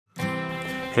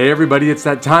Hey everybody, it's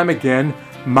that time again.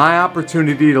 My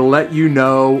opportunity to let you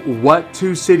know what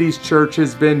Two Cities Church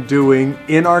has been doing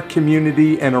in our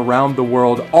community and around the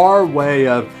world, our way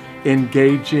of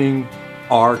engaging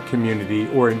our community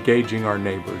or engaging our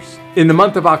neighbors. In the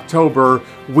month of October,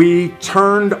 we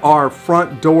turned our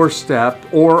front doorstep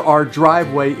or our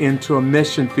driveway into a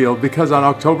mission field because on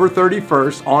October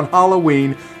 31st, on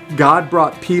Halloween, God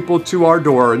brought people to our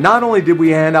door. Not only did we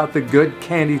hand out the good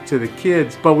candy to the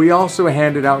kids, but we also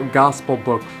handed out gospel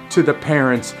book to the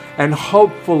parents. And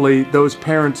hopefully those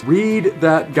parents read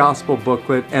that gospel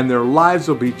booklet and their lives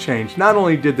will be changed. Not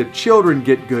only did the children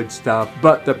get good stuff,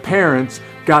 but the parents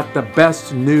got the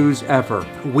best news ever.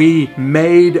 We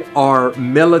made our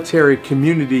military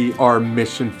community our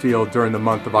mission field during the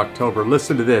month of October.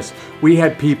 Listen to this. We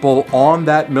had people on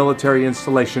that military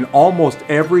installation almost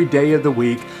every day of the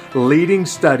week leading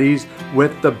studies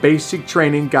with the basic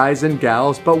training guys and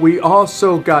gals, but we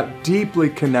also got deeply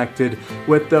connected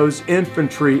with those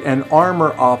infantry and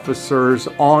armor officers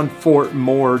on Fort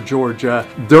Moore, Georgia.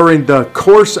 During the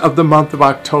course of the month of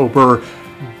October,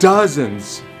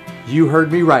 dozens, you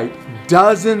heard me right,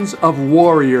 dozens of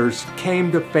warriors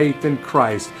came to faith in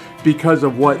Christ because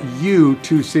of what you,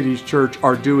 Two Cities Church,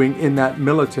 are doing in that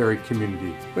military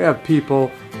community. We have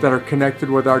people that are connected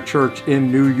with our church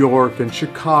in New York and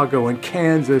Chicago and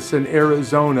Kansas and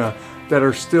Arizona that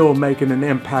are still making an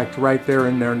impact right there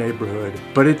in their neighborhood.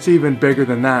 But it's even bigger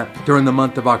than that. During the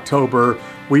month of October,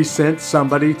 we sent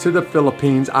somebody to the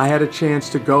Philippines. I had a chance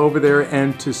to go over there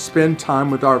and to spend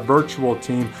time with our virtual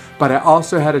team, but I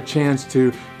also had a chance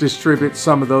to distribute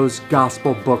some of those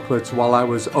gospel booklets while I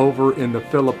was over in the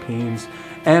Philippines.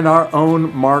 And our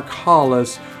own Mark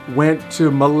Hollis went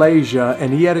to Malaysia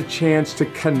and he had a chance to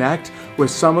connect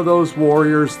with some of those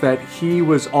warriors that he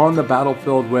was on the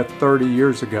battlefield with 30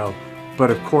 years ago.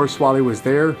 But of course, while he was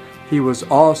there, he was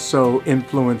also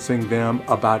influencing them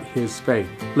about his faith.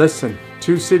 Listen,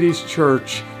 Two Cities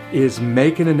Church is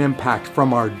making an impact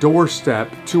from our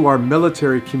doorstep to our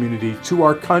military community, to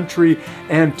our country,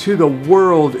 and to the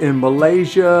world in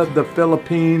Malaysia, the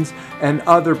Philippines, and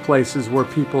other places where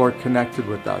people are connected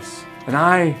with us. And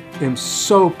I am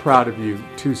so proud of you,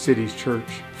 Two Cities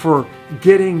Church, for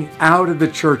getting out of the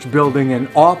church building and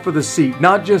off of the seat,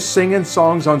 not just singing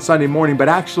songs on Sunday morning, but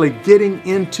actually getting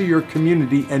into your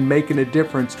community and making a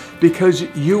difference because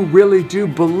you really do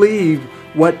believe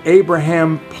what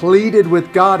Abraham pleaded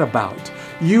with God about.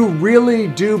 You really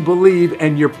do believe,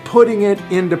 and you're putting it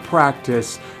into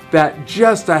practice, that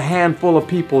just a handful of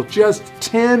people, just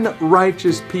 10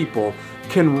 righteous people,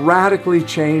 can radically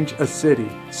change a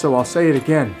city. So I'll say it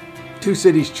again. Two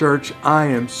Cities Church, I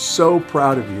am so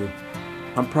proud of you.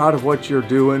 I'm proud of what you're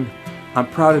doing. I'm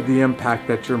proud of the impact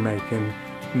that you're making.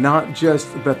 Not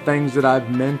just the things that I've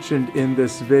mentioned in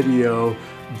this video,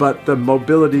 but the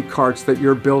mobility carts that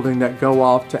you're building that go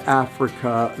off to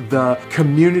Africa, the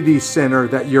community center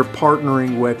that you're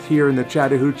partnering with here in the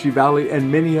Chattahoochee Valley,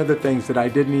 and many other things that I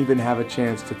didn't even have a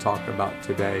chance to talk about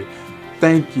today.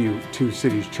 Thank you, Two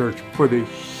Cities Church, for the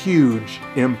huge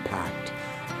impact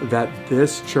that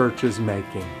this church is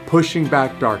making, pushing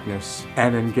back darkness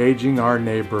and engaging our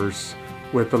neighbors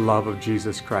with the love of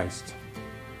Jesus Christ.